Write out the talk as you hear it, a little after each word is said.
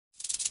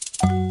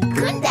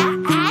Kunda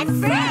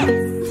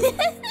Friends.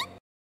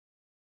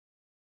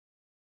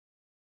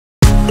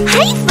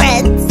 Hi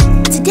friends!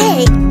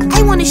 Today,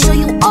 I want to show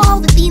you all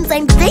the things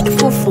I'm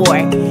thankful for.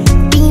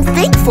 Being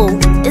thankful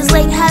is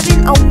like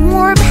having a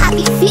warm,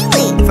 happy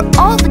feeling for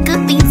all the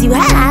good things you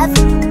have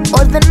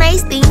or the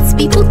nice things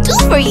people do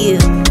for you.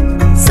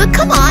 So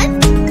come on,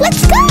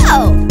 let's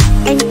go!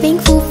 I'm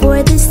thankful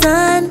for the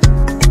sun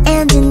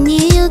and a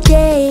new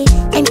day.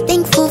 I'm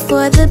thankful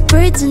for the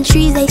birds and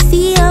trees I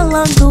see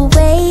along the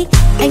way.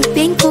 I'm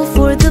thankful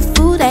for the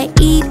food I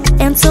eat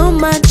and so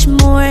much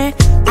more.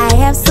 I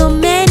have so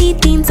many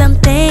things I'm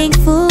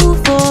thankful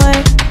for.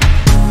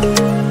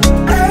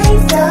 I'm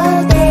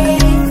so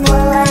thankful,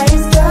 I'm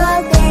so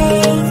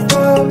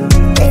thankful.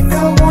 It's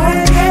a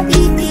warm,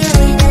 happy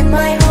feeling in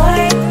my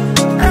heart.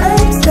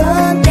 I'm so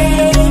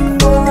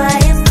thankful, I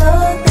am so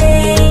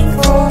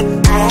thankful.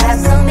 I have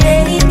so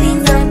many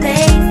things I'm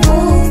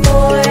thankful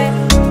for.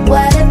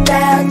 What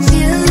about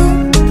you?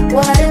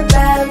 What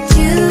about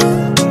you?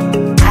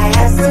 I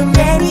have so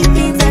many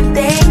things I'm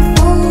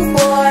thankful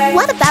for.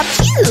 What about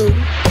you?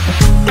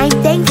 I'm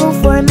thankful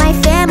for my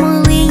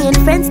family and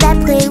friends that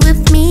play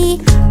with me.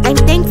 I'm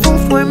thankful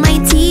for my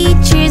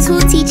teachers who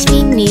teach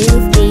me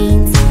new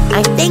things.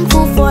 I'm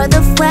thankful for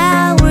the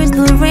flowers,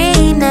 the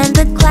rain and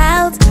the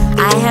clouds.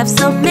 I have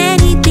so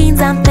many things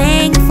I'm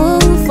thankful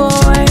for.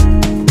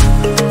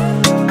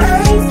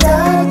 I'm so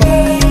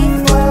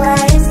thankful,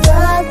 I'm so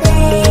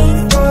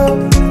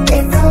thankful.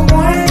 It's a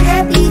warm,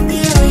 happy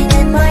feeling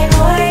in my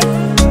heart.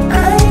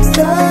 I'm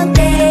so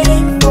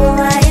thankful,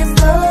 I am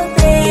so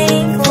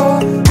thankful.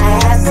 I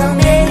have so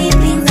many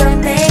things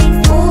I'm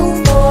thankful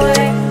for.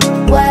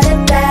 What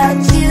about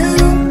you?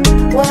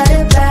 What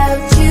about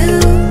you?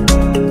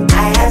 I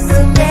have so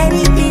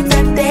many things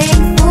I'm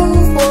thankful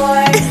for.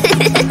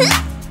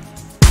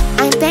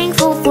 I'm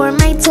thankful for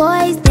my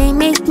toys, they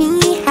make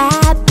me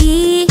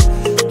happy.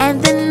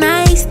 And the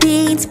nice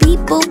things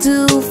people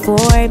do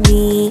for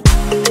me.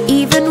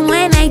 Even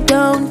when I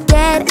don't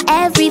get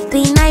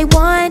everything I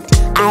want,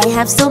 I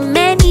have so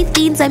many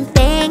things I'm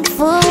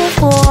thankful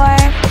for.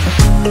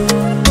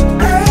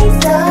 I'm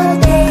so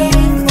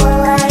thankful,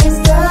 I'm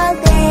so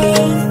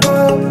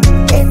thankful.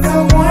 It's a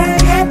warm,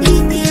 happy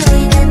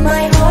feeling in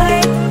my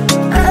heart.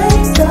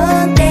 I'm so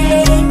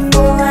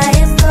thankful, I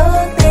am so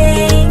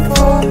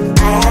thankful.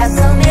 I have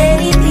so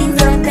many things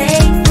I'm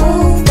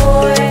thankful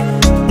for.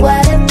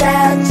 What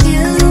about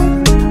you?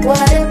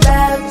 What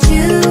about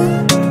you?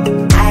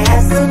 I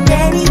have so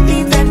many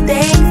things I'm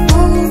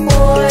thankful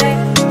for.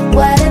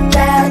 What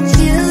about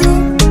you?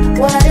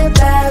 What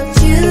about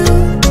you?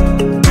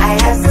 I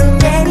have so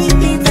many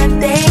things I'm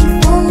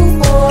thankful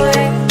for.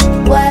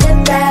 What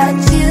about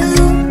you?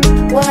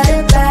 What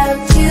about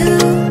you?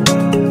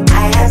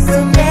 I have so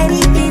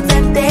many things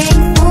I'm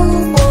thankful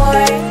for.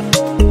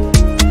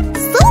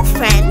 So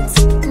friends,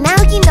 now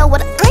you know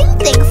what I'm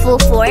thankful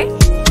for.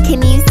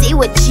 Can you say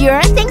what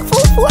you're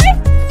thankful for?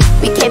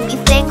 We can be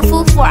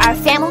thankful for our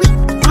family,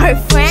 our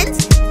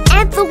friends,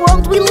 and the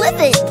world we live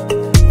in.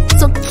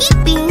 So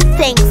keep being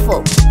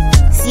thankful.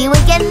 See you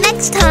again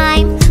next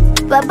time.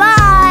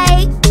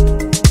 Bye-bye.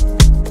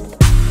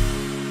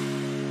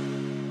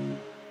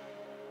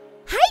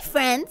 Hi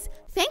friends!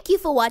 Thank you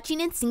for watching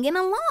and singing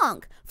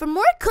along. For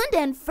more Kunda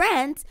and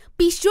Friends,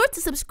 be sure to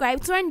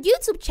subscribe to our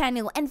YouTube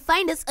channel and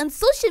find us on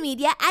social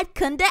media at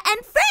Kunda and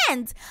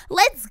Friends.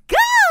 Let's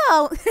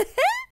go!